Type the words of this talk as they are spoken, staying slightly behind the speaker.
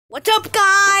What's up,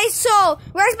 guys? So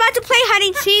we're about to play hide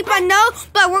and seek,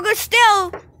 but we're gonna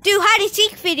still do hide and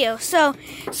seek videos. So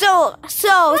this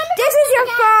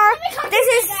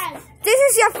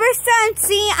is your first time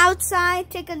seeing outside.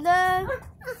 Take a look.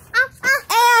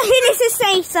 And he needs to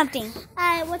say something.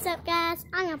 Alright, what's up, guys?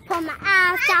 I'm gonna pull my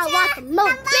ass out like a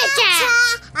little bitch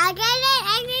ass. I get it.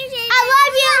 I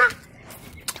love you.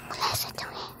 Don't listen to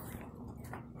him.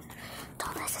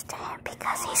 Don't listen to him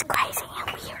because he's crazy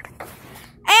and weird.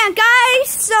 And guys,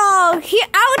 so here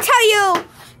I will tell you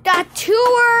the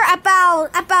tour about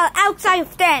outside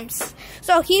of Them's.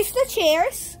 So here's the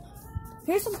chairs.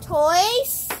 Here's some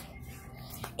toys.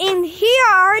 And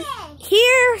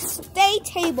here's the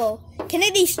table.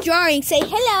 Kennedy's drawing. Say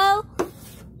hello.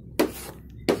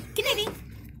 Kennedy.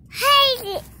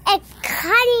 Hey, a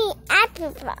cutting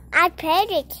apple. I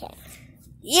paid it.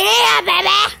 Yeah,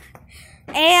 baby.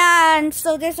 And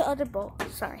so there's the other bowl.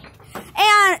 Sorry.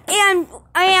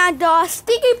 And the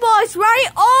sticky ball is right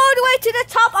all the way to the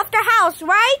top of the house,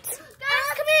 right?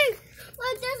 Guys, come here.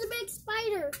 Look, there's a big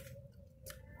spider.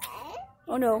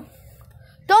 Oh no.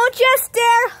 Don't just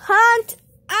dare hunt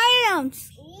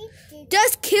items.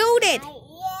 Just killed it.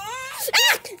 Ah!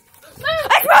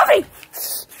 It's moving!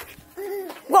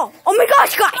 Whoa. Oh my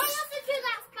gosh, guys. Listen to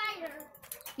that spider.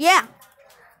 Yeah.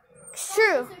 It's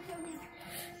true.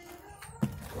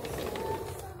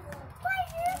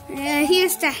 And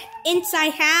here's the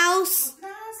inside house.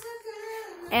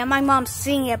 And my mom's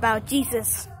singing about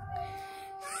Jesus.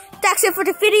 That's it for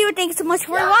the video. Thank you so much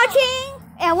for watching.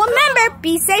 And remember,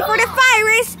 be safe for the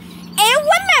virus. And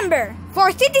remember,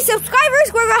 for 50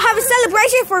 subscribers, we're going to have a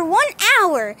celebration for 1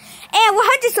 hour. And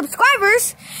 100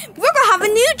 subscribers, we're going to have a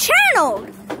new channel.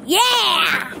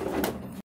 Yeah!